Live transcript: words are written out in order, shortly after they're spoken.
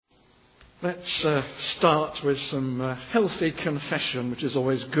Let's start with some healthy confession, which is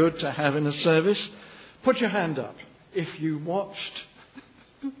always good to have in a service. Put your hand up. If you watched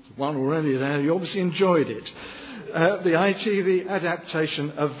one already there, you obviously enjoyed it. The ITV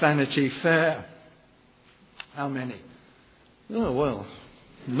adaptation of Vanity Fair. How many? Oh, well,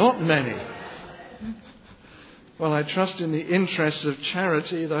 not many. Well, I trust in the interests of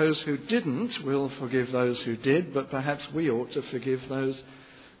charity, those who didn't will forgive those who did, but perhaps we ought to forgive those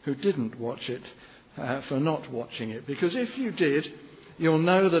who didn't watch it for not watching it. Because if you did, you'll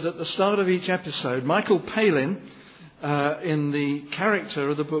know that at the start of each episode, Michael Palin, in the character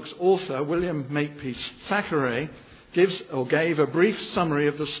of the book's author, William Makepeace Thackeray, gave a brief summary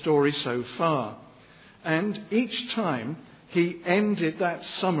of the story so far. And each time he ended that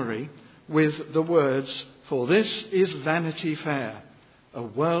summary with the words, "For this is Vanity Fair, a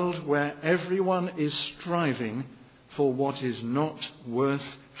world where everyone is striving for what is not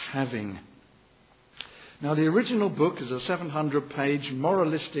worth having." Now, the original book is a 700-page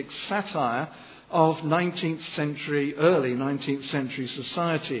moralistic satire of early 19th century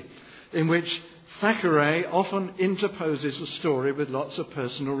society, in which Thackeray often interposes the story with lots of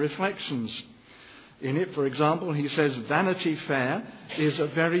personal reflections. In it, for example, he says, "Vanity Fair is a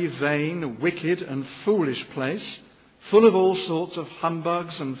very vain, wicked and foolish place, full of all sorts of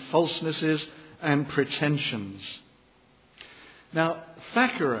humbugs and falsenesses and pretensions." Now,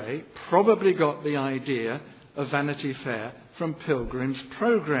 Thackeray probably got the idea of Vanity Fair from Pilgrim's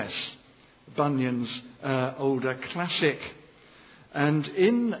Progress, Bunyan's older classic. And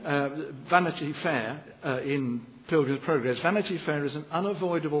in Vanity Fair, in Pilgrim's Progress, Vanity Fair is an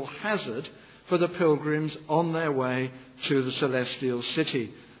unavoidable hazard for the pilgrims on their way to the celestial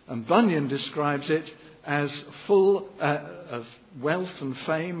city. And Bunyan describes it as full of wealth and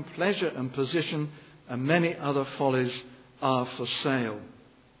fame, pleasure and position, and many other follies are for sale.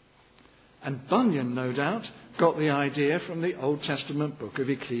 And Bunyan, no doubt, got the idea from the Old Testament book of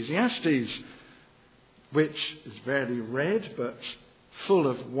Ecclesiastes, which is rarely read, but full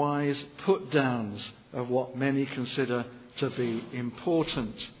of wise put-downs of what many consider to be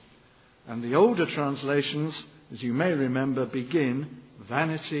important. And the older translations, as you may remember, begin,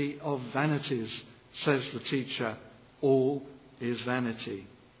 "Vanity of vanities, says the teacher, all is vanity."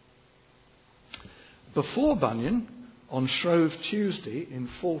 Before Bunyan, on Shrove Tuesday in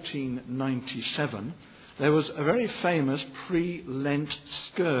 1497, there was a very famous pre-Lent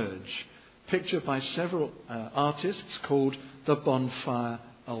scourge, pictured by several artists, called the Bonfire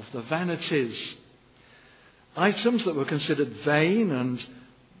of the Vanities. Items that were considered vain and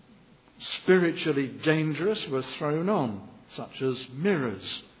spiritually dangerous were thrown on, such as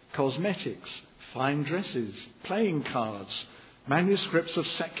mirrors, cosmetics, fine dresses, playing cards, manuscripts of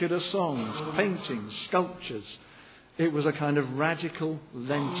secular songs, paintings, sculptures. It was a kind of radical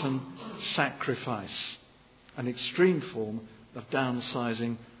Lenten sacrifice, an extreme form of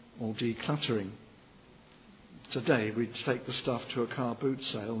downsizing or decluttering. Today we'd take the stuff to a car boot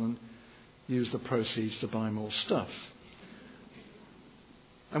sale and use the proceeds to buy more stuff.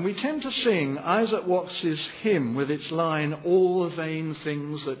 And we tend to sing Isaac Watts's hymn with its line, "All the vain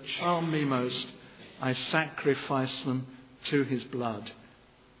things that charm me most, I sacrifice them to his blood,"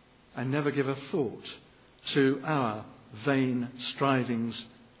 and never give a thought to our vain strivings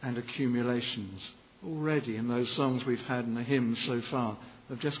and accumulations. Already in those songs we've had in the hymns so far,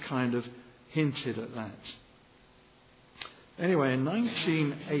 have just kind of hinted at that. Anyway, in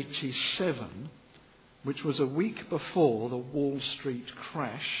 1987, which was a week before the Wall Street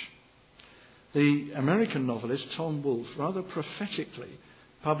crash, the American novelist Tom Wolfe rather prophetically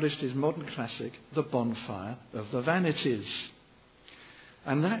published his modern classic, The Bonfire of the Vanities.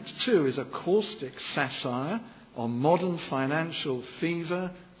 And that too is a caustic satire on modern financial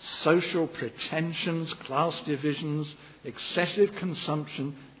fever, social pretensions, class divisions, excessive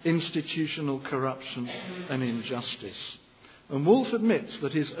consumption, institutional corruption and injustice. And Wolfe admits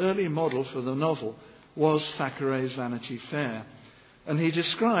that his early model for the novel was Thackeray's Vanity Fair. And he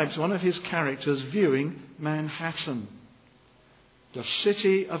describes one of his characters viewing Manhattan, the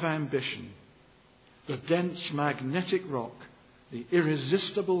city of ambition, the dense magnetic rock, the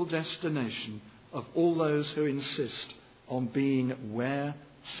irresistible destination of all those who insist on being where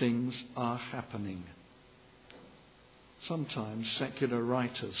things are happening. Sometimes secular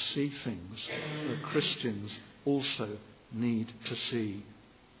writers see things that Christians also need to see.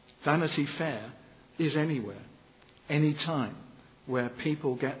 Vanity Fair is anywhere, anytime, where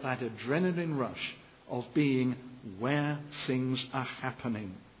people get that adrenaline rush of being where things are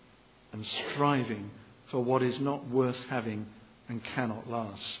happening and striving for what is not worth having and cannot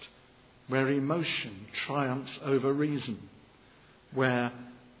last, where emotion triumphs over reason, where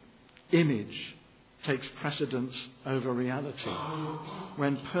image takes precedence over reality,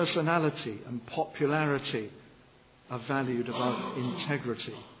 when personality and popularity are valued above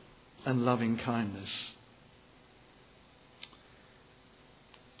integrity and loving kindness.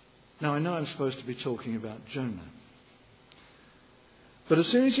 Now, I know I'm supposed to be talking about Jonah, but as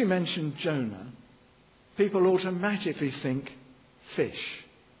soon as you mention Jonah, people automatically think fish,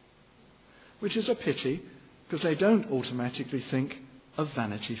 which is a pity because they don't automatically think of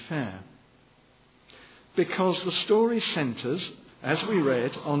Vanity Fair. Because the story centres, as we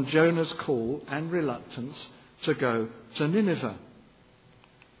read, on Jonah's call and reluctance to go to Nineveh.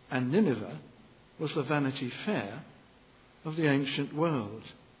 And Nineveh was the Vanity Fair of the ancient world.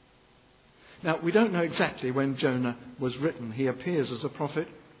 Now, we don't know exactly when Jonah was written. He appears as a prophet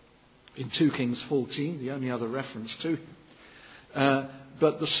in 2 Kings 14, the only other reference to him.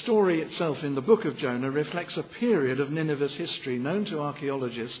 But the story itself in the book of Jonah reflects a period of Nineveh's history known to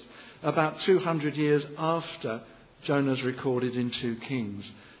archaeologists about 200 years after Jonah's recorded in 2 Kings.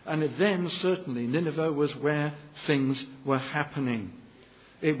 And then certainly Nineveh was where things were happening.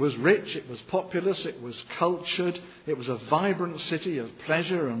 It was rich, it was populous, it was cultured, it was a vibrant city of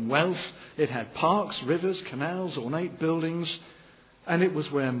pleasure and wealth. It had parks, rivers, canals, ornate buildings, and it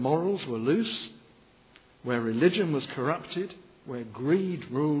was where morals were loose, where religion was corrupted, where greed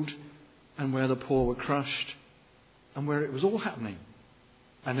ruled, and where the poor were crushed, and where it was all happening,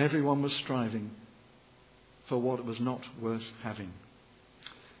 and everyone was striving for what was not worth having.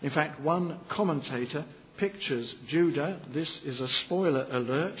 In fact, one commentator pictures Judah, this is a spoiler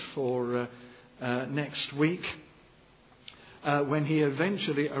alert for next week, when he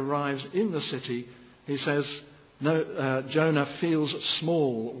eventually arrives in the city, he says, Jonah feels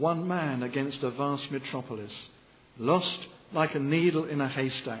small, one man against a vast metropolis, lost like a needle in a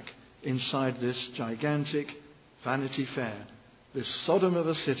haystack inside this gigantic Vanity Fair, this Sodom of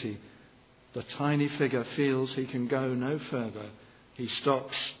a city. The tiny figure feels he can go no further. He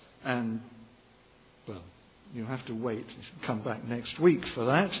stops and, well, you'll have to wait and come back next week for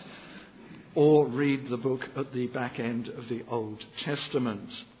that, or read the book at the back end of the Old Testament.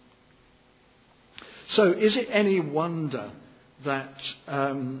 So is it any wonder that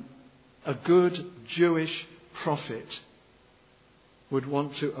a good Jewish prophet would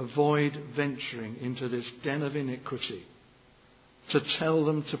want to avoid venturing into this den of iniquity, to tell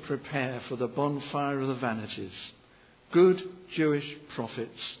them to prepare for the bonfire of the vanities? Good Jewish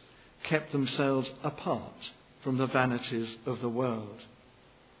prophets kept themselves apart from the vanities of the world.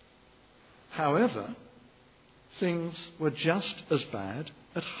 However, things were just as bad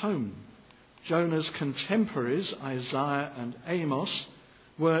at home. Jonah's contemporaries, Isaiah and Amos,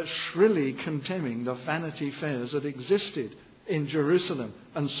 were shrilly condemning the Vanity Fairs that existed in Jerusalem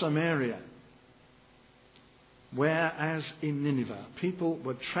and Samaria. Whereas in Nineveh, people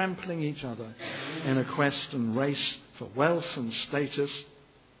were trampling each other in a quest and race for wealth and status,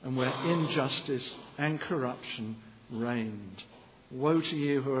 and where injustice and corruption reigned. Woe to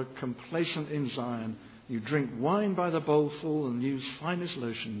you who are complacent in Zion. You drink wine by the bowlful and use finest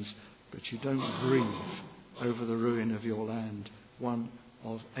lotions, but you don't grieve over the ruin of your land. One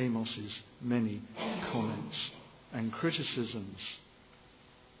of Amos's many comments and criticisms.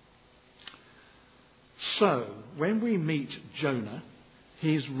 So, when we meet Jonah,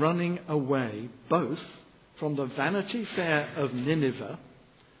 he's running away both from the Vanity Fair of Nineveh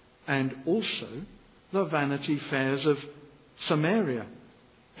and also the Vanity Fairs of Samaria,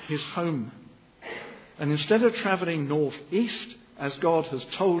 his home. And instead of travelling northeast, as God has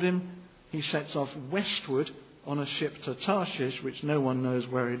told him, he sets off westward on a ship to Tarshish, which no one knows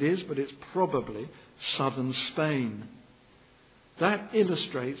where it is, but it's probably southern Spain. That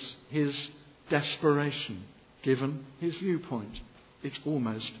illustrates his desperation, given his viewpoint. It's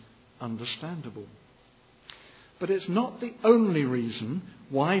almost understandable. But it's not the only reason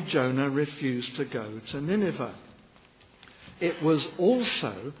why Jonah refused to go to Nineveh. It was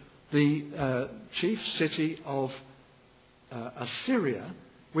also the chief city of Assyria,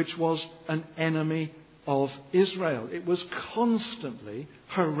 which was an enemy of Israel. It was constantly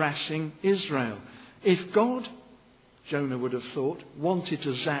harassing Israel. If God, Jonah would have thought, wanted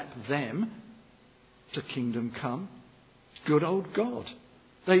to zap them to kingdom come, good old God.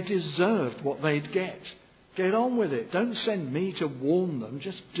 They deserved what they'd get. Get on with it. Don't send me to warn them.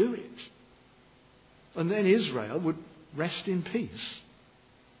 Just do it. And then Israel would rest in peace.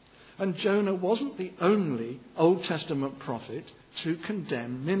 And Jonah wasn't the only Old Testament prophet to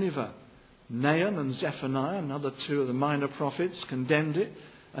condemn Nineveh. Nahum and Zephaniah, another two of the minor prophets, condemned it.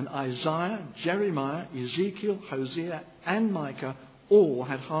 And Isaiah, Jeremiah, Ezekiel, Hosea and Micah all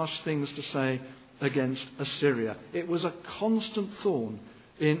had harsh things to say against Assyria. It was a constant thorn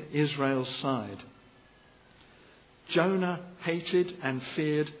in Israel's side. Jonah hated and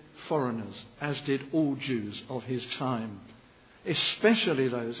feared foreigners, as did all Jews of his time, especially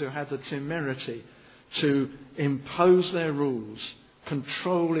those who had the temerity to impose their rules,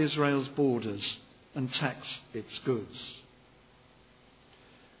 control Israel's borders, and tax its goods.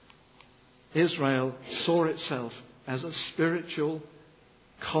 Israel saw itself as a spiritual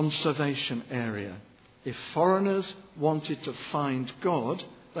conservation area. If foreigners wanted to find God,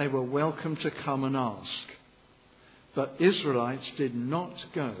 they were welcome to come and ask. But Israelites did not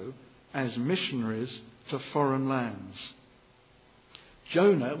go as missionaries to foreign lands.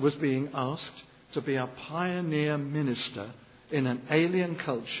 Jonah was being asked to be a pioneer minister in an alien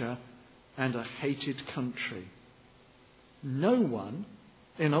culture and a hated country. No one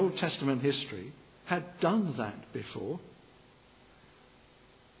in Old Testament history had done that before.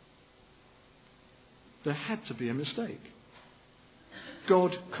 There had to be a mistake.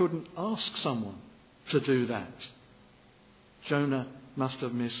 God couldn't ask someone to do that. Jonah must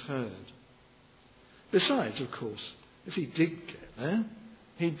have misheard. Besides, of course, if he did get there,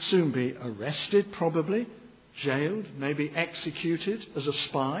 he'd soon be arrested, probably, jailed, maybe executed as a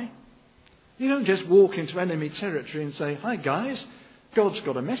spy. You don't just walk into enemy territory and say, "Hi guys, God's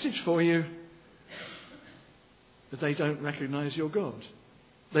got a message for you." But they don't recognise your God.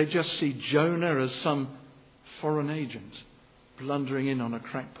 They just see Jonah as some foreign agent blundering in on a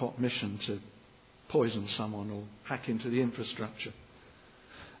crackpot mission to poison someone or hack into the infrastructure.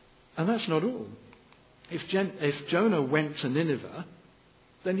 And that's not all. If Jonah went to Nineveh,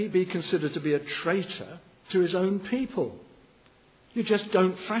 then he'd be considered to be a traitor to his own people. You just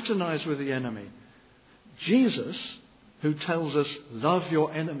don't fraternise with the enemy. Jesus, who tells us, love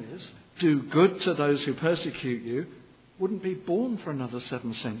your enemies, do good to those who persecute you, wouldn't be born for another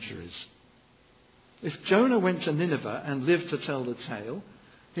 7 centuries. If Jonah went to Nineveh and lived to tell the tale,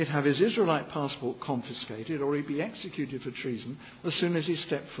 he'd have his Israelite passport confiscated or he'd be executed for treason as soon as he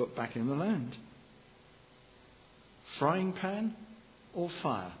stepped foot back in the land. Frying pan or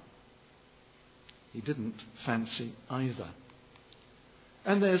fire? He didn't fancy either.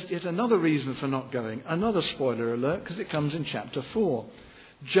 And there's yet another reason for not going. Another spoiler alert, because it comes in chapter 4.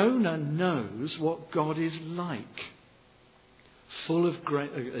 Jonah knows what God is like.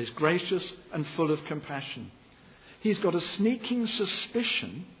 Is gracious and full of compassion. He's got a sneaking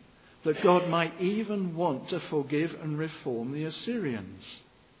suspicion that God might even want to forgive and reform the Assyrians.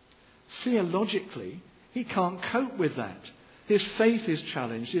 Theologically, he can't cope with that. His faith is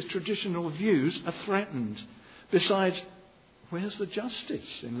challenged. His traditional views are threatened. Besides, where's the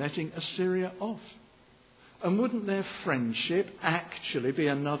justice in letting Assyria off? And wouldn't their friendship actually be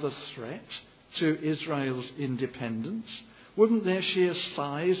another threat to Israel's independence? Wouldn't their sheer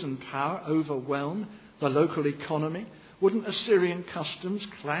size and power overwhelm the local economy? Wouldn't Assyrian customs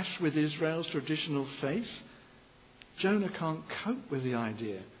clash with Israel's traditional faith? Jonah can't cope with the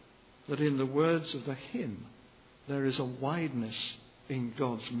idea that in the words of the hymn, there is a wideness in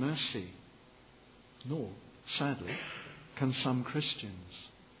God's mercy. Nor, sadly, can some Christians.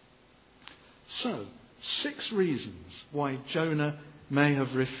 So, 6 reasons why Jonah may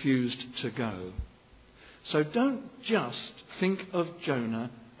have refused to go. So don't just think of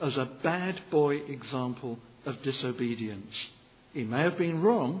Jonah as a bad boy example of disobedience. He may have been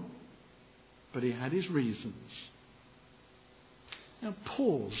wrong, but he had his reasons. Now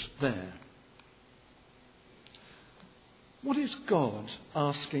pause there. What is God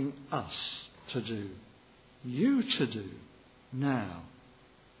asking us to do? You to do now?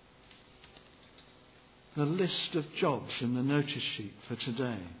 The list of jobs in the notice sheet for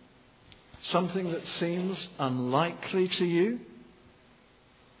today. Something that seems unlikely to you?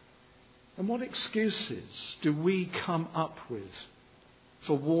 And what excuses do we come up with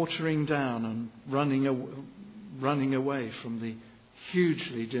for watering down and running away from the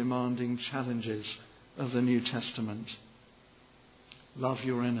hugely demanding challenges of the New Testament? Love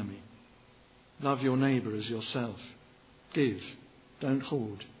your enemy. Love your neighbour as yourself. Give. Don't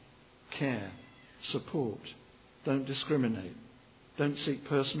hoard. Care. Support. Don't discriminate. Don't seek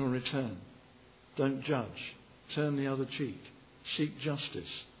personal return. Don't judge. Turn the other cheek. Seek justice.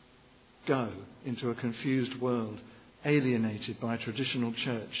 Go into a confused world, alienated by traditional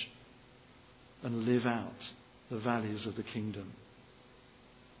church, and live out the values of the kingdom.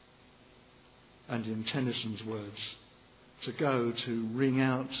 And in Tennyson's words, to go to wring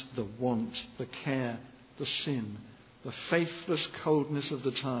out the want, the care, the sin, the faithless coldness of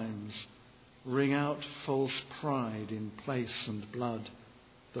the times, wring out false pride in place and blood,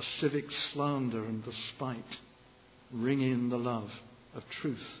 the civic slander and the spite, ring in the love of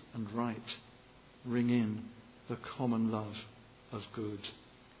truth and right, ring in the common love of good.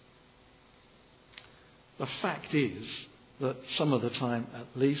 The fact is that some of the time, at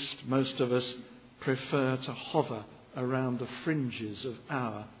least, most of us prefer to hover around the fringes of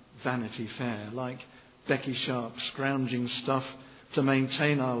our Vanity Fair, like Becky Sharp, scrounging stuff to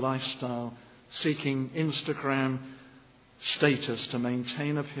maintain our lifestyle, seeking Instagram status to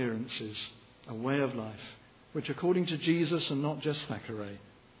maintain appearances, a way of life which, according to Jesus and not just Thackeray,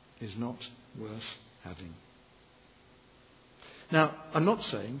 is not worth having. Now, I'm not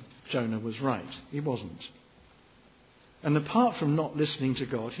saying Jonah was right. He wasn't. And apart from not listening to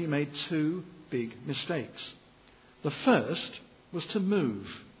God, he made two big mistakes. The first was to move.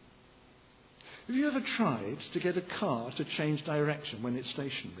 Have you ever tried to get a car to change direction when it's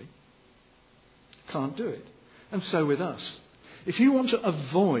stationary? Can't do it. And so with us. If you want to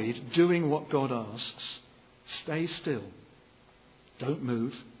avoid doing what God asks, stay still. Don't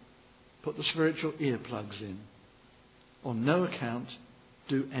move. Put the spiritual earplugs in. On no account,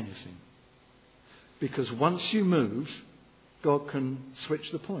 do anything. Because once you move, God can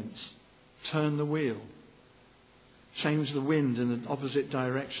switch the points, turn the wheel, change the wind in an opposite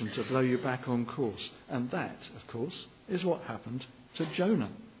direction to blow you back on course. And that, of course, is what happened to Jonah.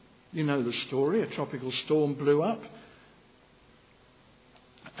 You know the story. A tropical storm blew up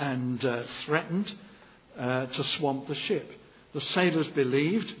and threatened to swamp the ship. The sailors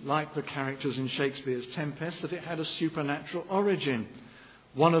believed, like the characters in Shakespeare's Tempest, that it had a supernatural origin.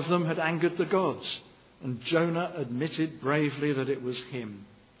 One of them had angered the gods, and Jonah admitted bravely that it was him.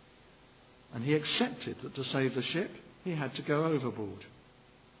 And he accepted that to save the ship, he had to go overboard.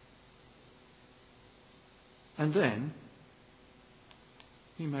 And then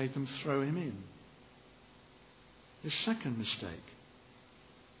he made them throw him in. His second mistake.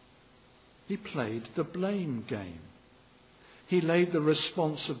 He played the blame game. He laid the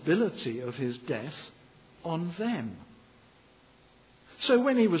responsibility of his death on them. So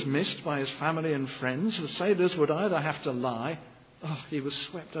when he was missed by his family and friends, the sailors would either have to lie, "Oh, he was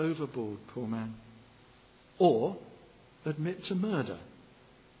swept overboard, poor man," or admit to murder.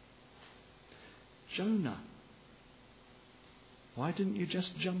 Jonah, why didn't you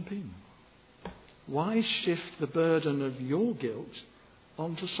just jump in? Why shift the burden of your guilt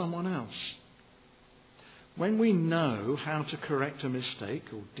onto someone else? When we know how to correct a mistake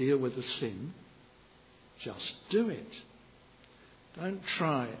or deal with a sin, just do it. Don't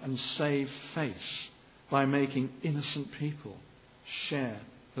try and save face by making innocent people share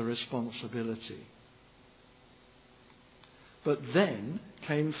the responsibility. But then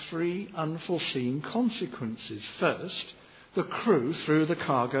came three unforeseen consequences. First, the crew threw the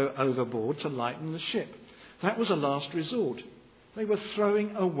cargo overboard to lighten the ship. That was a last resort. They were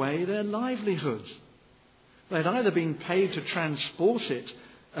throwing away their livelihoods. They'd either been paid to transport it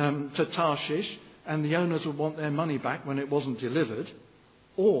to Tarshish, and the owners would want their money back when it wasn't delivered,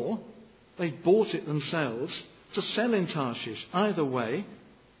 or they bought it themselves to sell in Tarshish. Either way,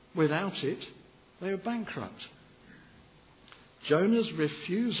 without it, they were bankrupt. Jonah's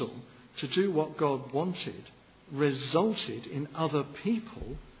refusal to do what God wanted resulted in other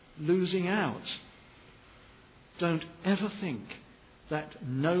people losing out. Don't ever think that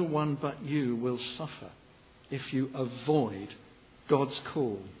no one but you will suffer if you avoid God's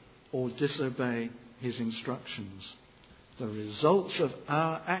call or disobey his instructions. The results of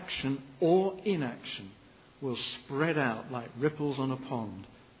our action or inaction will spread out like ripples on a pond.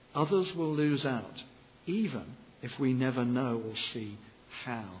 Others will lose out, even if we never know or see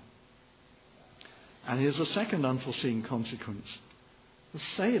how. And here's a second unforeseen consequence. The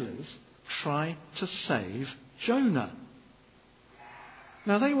sailors try to save Jonah.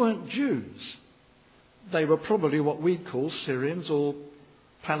 Now, they weren't Jews. They were probably what we'd call Syrians or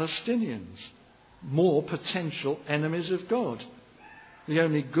Palestinians, more potential enemies of God. The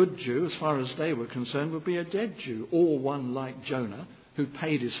only good Jew, as far as they were concerned, would be a dead Jew, or one like Jonah, who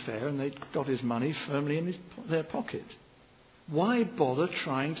paid his fare and they'd got his money firmly in their pocket. Why bother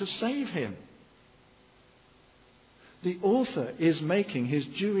trying to save him? The author is making his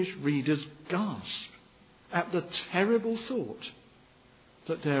Jewish readers gasp at the terrible thought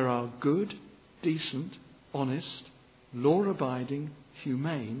that there are good, decent, honest, law-abiding,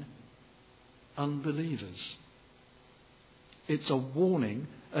 humane unbelievers. It's a warning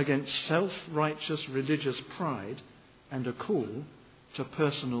against self-righteous religious pride and a call to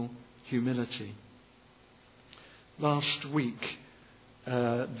personal humility. Last week,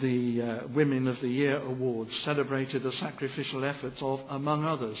 the Women of the Year Awards celebrated the sacrificial efforts of, among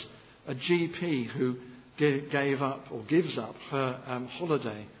others, a GP who gave up or gives up her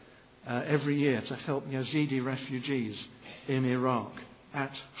holiday every year to help Yazidi refugees in Iraq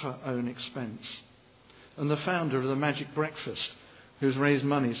at her own expense. And the founder of the Magic Breakfast, who's raised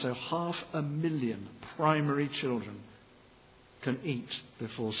money so 500,000 primary children can eat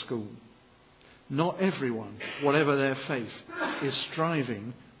before school. Not everyone, whatever their faith, is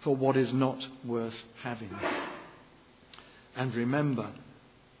striving for what is not worth having. And remember,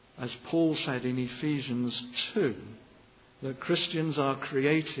 as Paul said in Ephesians 2, that Christians are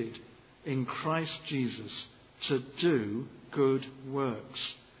created in Christ Jesus to do good works,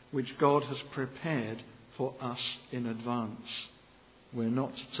 which God has prepared for us in advance. We're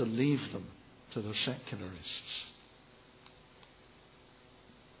not to leave them to the secularists.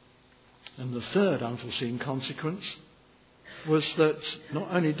 And the third unforeseen consequence was that not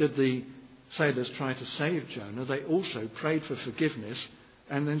only did the sailors try to save Jonah, they also prayed for forgiveness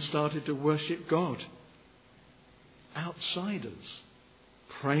and then started to worship God. Outsiders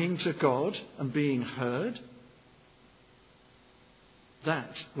praying to God and being heard.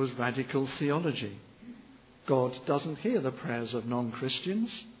 That was radical theology. God doesn't hear the prayers of non-Christians,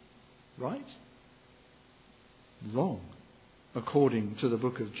 right? Wrong, according to the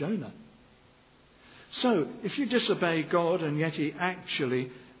book of Jonah. So, if you disobey God and yet He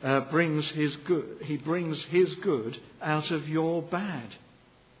actually brings His good out of your bad.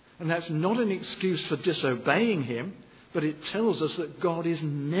 And that's not an excuse for disobeying Him, but it tells us that God is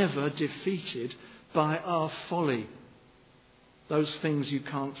never defeated by our folly. Those things you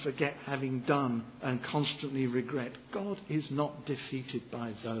can't forget having done and constantly regret. God is not defeated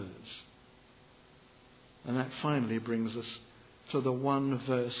by those. And that finally brings us to the one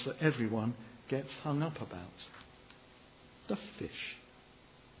verse that everyone gets hung up about. The fish.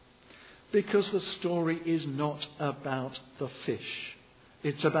 Because the story is not about the fish.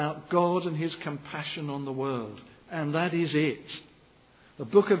 It's about God and His compassion on the world. And that is it. The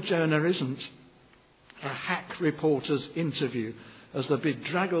book of Jonah isn't a hack reporter's interview as the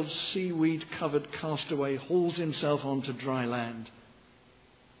bedraggled seaweed-covered castaway hauls himself onto dry land.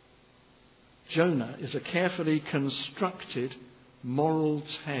 Jonah is a carefully constructed moral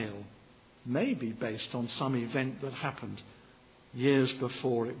tale, maybe based on some event that happened years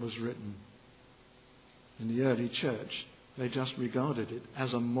before it was written. In the early church, they just regarded it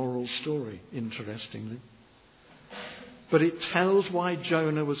as a moral story, interestingly. But it tells why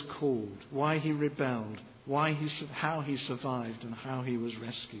Jonah was called, why he rebelled, how he survived and how he was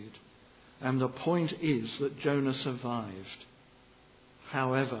rescued. And the point is that Jonah survived,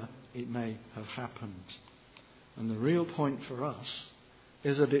 however it may have happened. And the real point for us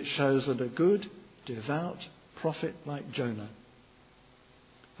is that it shows that a good, devout prophet like Jonah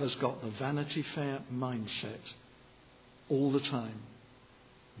has got the Vanity Fair mindset all the time,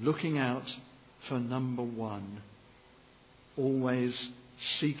 looking out for number one, always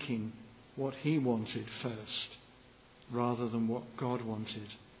seeking what he wanted first rather than what God wanted.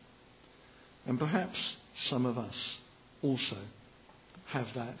 And perhaps some of us also have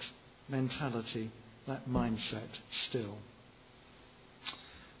that mentality, that mindset still.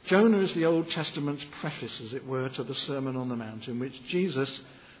 Jonah is the Old Testament's preface, as it were, to the Sermon on the Mount, in which Jesus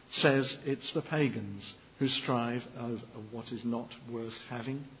says it's the pagans who strive over what is not worth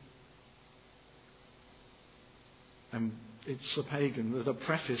having. And it's the pagan that a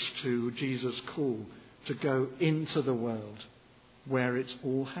preface to Jesus' call to go into the world where it's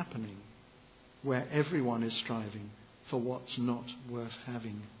all happening, where everyone is striving for what's not worth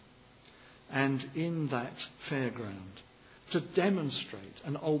having. And in that fairground, to demonstrate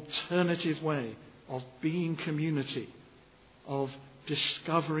an alternative way of being community, of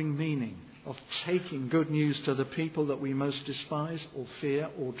discovering meaning, of taking good news to the people that we most despise or fear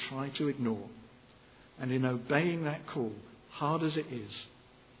or try to ignore. And in obeying that call, hard as it is,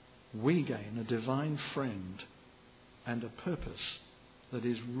 we gain a divine friend and a purpose that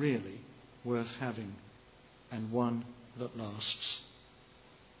is really worth having and one that lasts.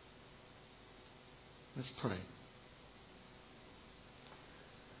 Let's pray.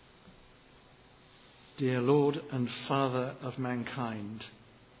 Dear Lord and Father of mankind,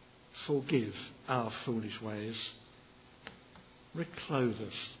 forgive our foolish ways. Reclothe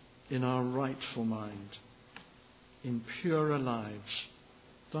us in our rightful mind. In purer lives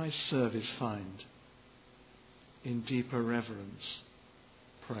thy service find. In deeper reverence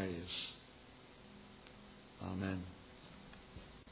praise. Amen.